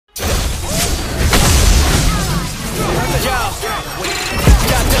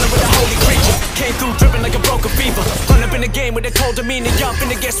feeling like a broken fever. Run up in the game with a cold demeanor, y'all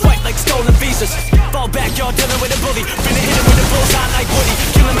finna get swiped like stolen visas. Fall back, y'all dealing with a bully. Finna hit him with a bullseye like Woody.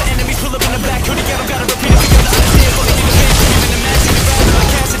 Killing my enemies, pull up in the black hoodie. I don't gotta repeat it, because I understand. Fully in the band, I'm in the match, in the rap, like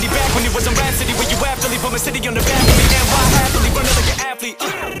Cassidy back when he was in Rap City. Where you actually put my city on the back of me, and why happily running like an athlete.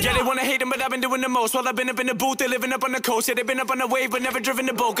 Yeah, they wanna hate him, but I've been doing the most. While I've been up in the booth, they living up on the coast. Yeah, they been up on the wave, but never driven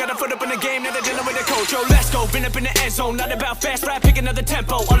the boat. Got a foot up in the game, now they're dealing with the coach. Yo, let's go, been up in the end zone. Not about fast rap, pick another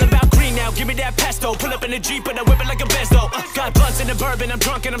tempo. All about green now, give me that pesto. Pull up in the Jeep, but I whip it like a Besto. Got blunts in the bourbon, I'm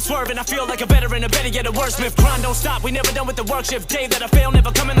drunk and I'm swerving. I feel like a veteran, a better yet a wordsmith. Grind don't stop, we never done with the work shift. Day that I fail,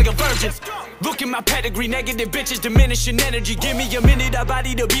 never coming like a virgin. Look at my pedigree, negative bitches diminishing energy. Give me a minute, I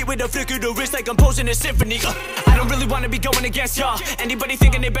body the beat with a flick of the wrist like I'm posing a symphony. I don't really wanna be going against y'all. Anybody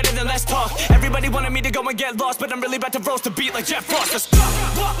thinking they better than less talk. Everybody wanted me to go and get lost, but I'm really about to roast the beat like Jeff Frost. Let's go.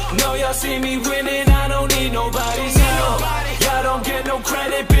 No, y'all see me winning, I don't need nobody's help. Y'all don't get no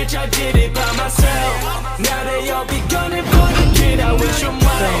credit, bitch, I did it by myself. Now they all be gunning for the kid, I wish them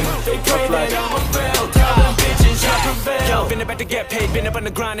well. They pray that I'ma fail, tell them bitches I prevail. Yo, been about to get paid, been up on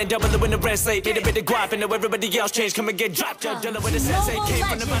the grind and double it when the rent slate. Made a bit of guap, and know everybody else changed, come and get dropped. Yo, dealing with the sensei, came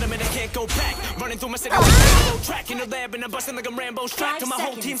from the bottom and I can't go back. Running through my city like a Rambo track. In the lab and I'm busting like a Rambo strap. To my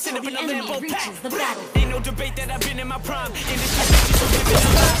whole team sitting up in a limbo pack. Ain't no debate that I've been in my prime. Industry bitches so living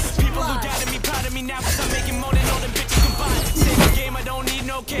a lie. People who doubted me, proud of me now, cause I'm making more than all them bitches combined. Save the game, I don't need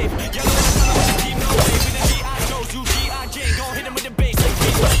no cape. Young man, I'm with the team, no way. We the G.I. Joes, you G.I. Jane. Gon' hit him with the bass like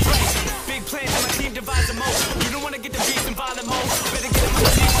beat by Frank. Big plans and my team divides the most. You don't wanna get the beats in violent mode. Better get him on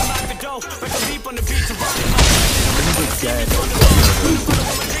the beat and lock the dough. Better leap on the beat to rock him out.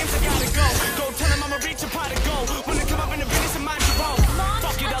 Go tell him I'ma reach a pot of gold. When I come up in the business and mind your own.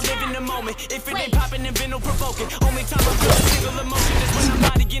 Fuck it, I live in the moment. If it ain't popping, then no provoking. Only time I feel a single emotion is when I'm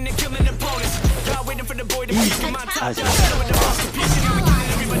bodying and killing opponents. Y'all waiting for the boy to peak in my top. Y'all with the masterpiece. And I'm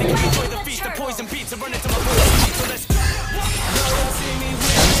killing everybody can enjoy the feast. The poison beats and run into my voice. So let's go. Y'all see me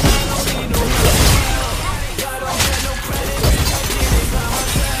win, I don't need no help. Y'all don't get no credit, bitch, I did it by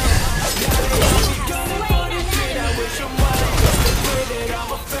myself. Now they all be gunning for the kid, I wish them well. They pray that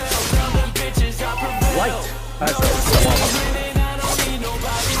I'ma fail, tell them bitches I prevail. Light. Y'all see me winning, I don't need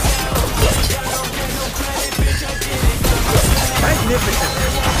nobody's help. Y'all don't get no credit, bitch, I did it by myself. Magnificent.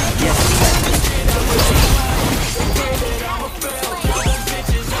 Yes. They pray that I'ma fail, tell them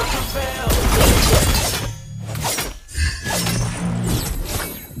bitches I prevail.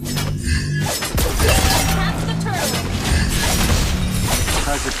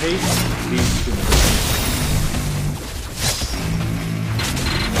 Hesitation leads to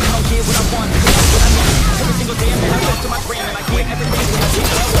I'll get what I want, what I need. Every single day I'm gonna to my gram and I get everything that I do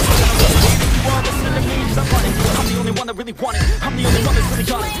well. You all listen to me cause I want it. I'm the only one that really want it. I'm the only one that's really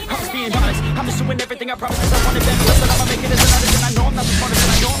got it. I'm just being honest. I'm just doing everything I promise cause I want it better. That I'ma make it as an artist. And I know I'm not the smartest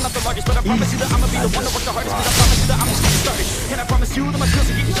and I know I'm not the largest, but I promise you that I'ma be the one that works the hardest. Cause I promise you that I'm just getting started. And I promise you that my skills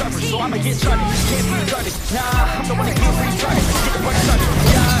are getting sharper. So I'ma get started. Can't be regarded. Nah, I'm the one that gets restarted. Get the party started.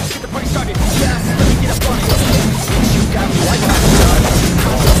 Yeah, get the party started. Yes, let me get up on it. You got me like I'm done. I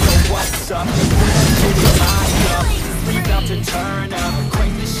don't know what's up. Get it lined up. Rebound to turn up.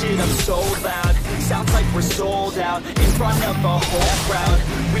 Crank this shit up so loud. Sounds like we're sold out in front of a whole crowd.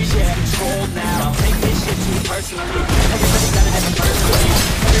 We get control now. Take this shit too personally. Everybody got it as personally.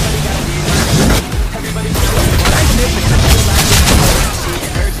 Everybody gotta be personally. Everybody gotta be magnificent.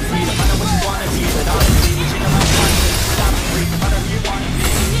 Shit urgency. No matter what you wanna be, but honestly, you know I want to stop free. Whatever you wanna be.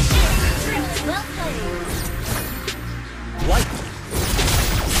 light.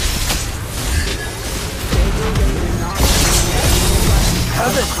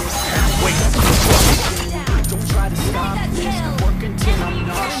 How's it? Wait. Don't try to stop this. Work until I'm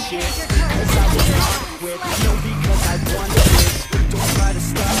nauseous. Cause I will not quit. No, because I want this. Don't try to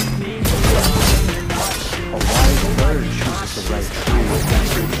stop me. A wise bird chooses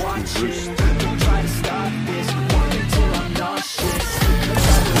the right tree. Don't try to stop this. Work until I'm nauseous. Cause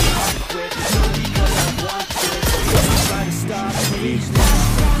I will not quit. No, because I want this. Don't try to stop me.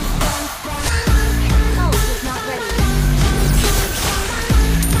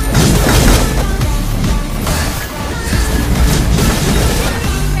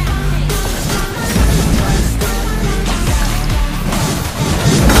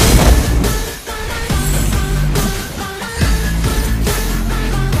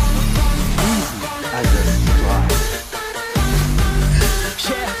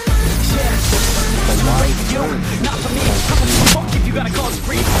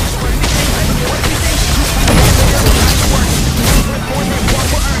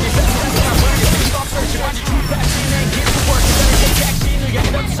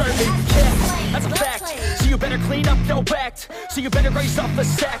 So you better raise up a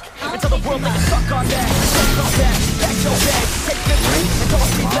sack and tell the world that you suck on that. Don't come back, pack your bags, take the drink and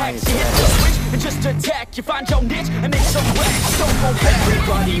don't relax. You hit the switch and just attack. You find your niche and make some racks. Don't go back.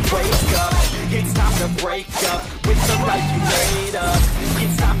 Everybody wake up, it's time to break up with the life you made up.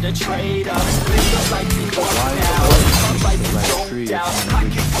 It's time to trade up, live the life you want now. A life you don't doubt, I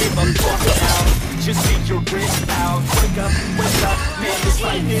can give a fuck now. Just take your wrist out. Wake up, man, this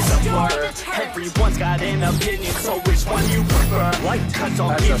life is a blur. Everyone's got an opinion, so which one you prefer? Cause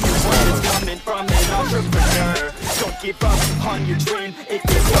I'll give you one that's coming from an entrepreneur. Don't give up on your dream, it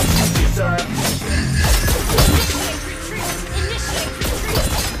is what you deserve.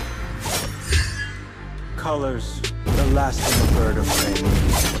 Colors, the last in the bird of prey.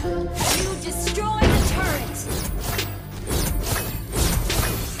 You destroy the turret.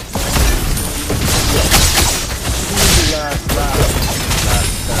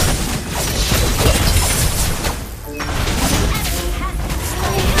 Last stand.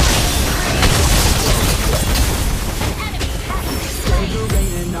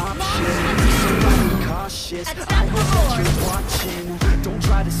 Cautious, I hope that you're watching. Don't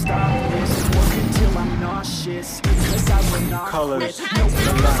try to stop this, work until I'm nauseous. Cause I will not Colors, quit. No,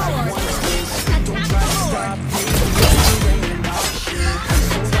 because I want this. Don't try to stop me, you ain't an option.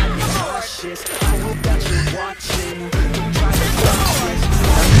 So I get cautious, I hope that you're watching. Don't try to stop this.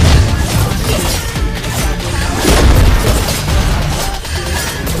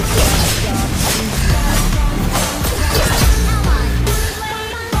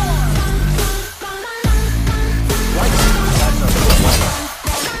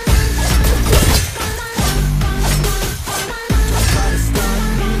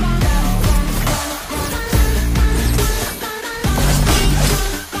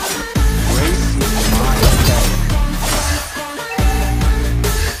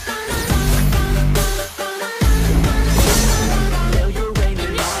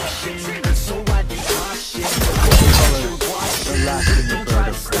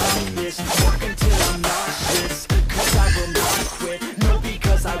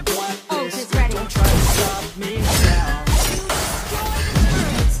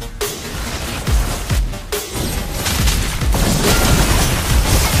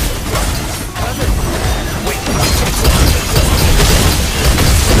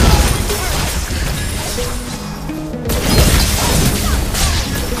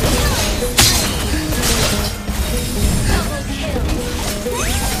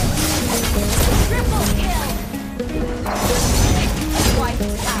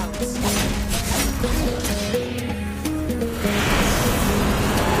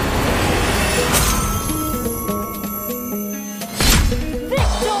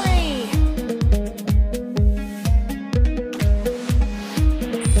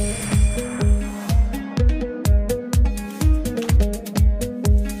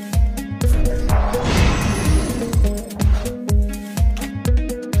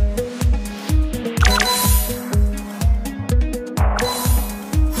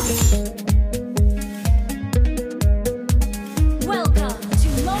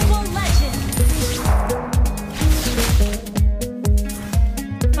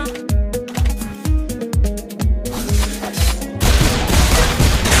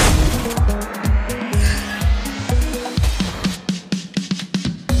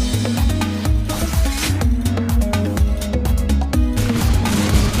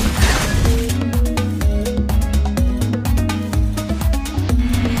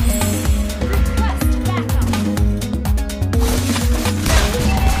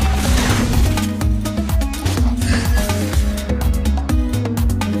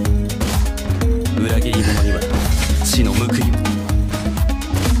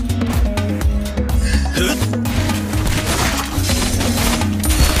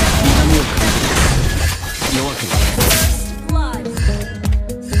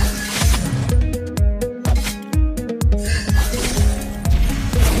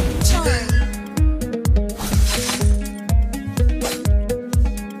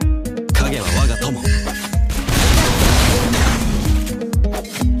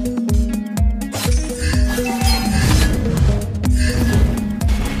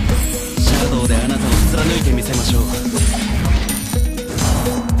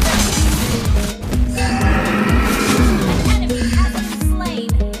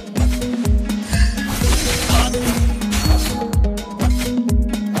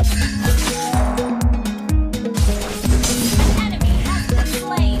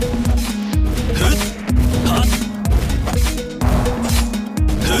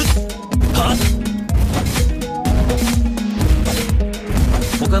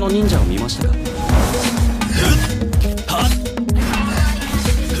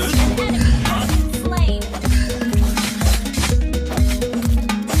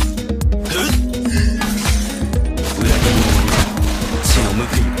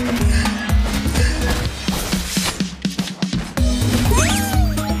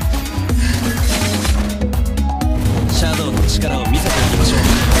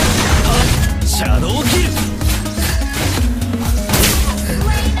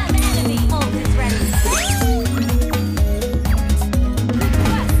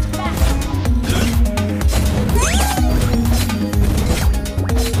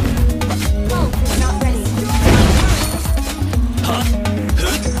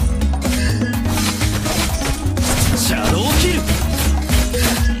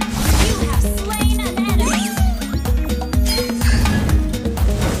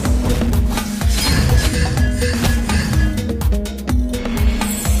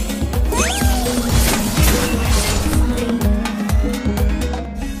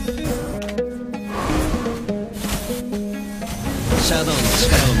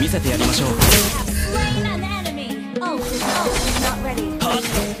 せてやりましょう。 Slain an enemy. Oh, not ready.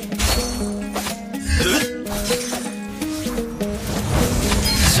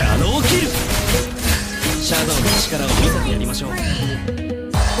 シャドウキル。シャドウの力を見せてやりましょう。 Your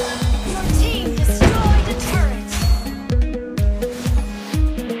team destroyed a turret.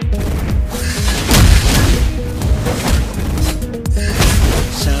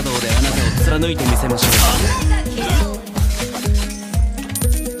 シャドウであなたを貫いてみせましょう。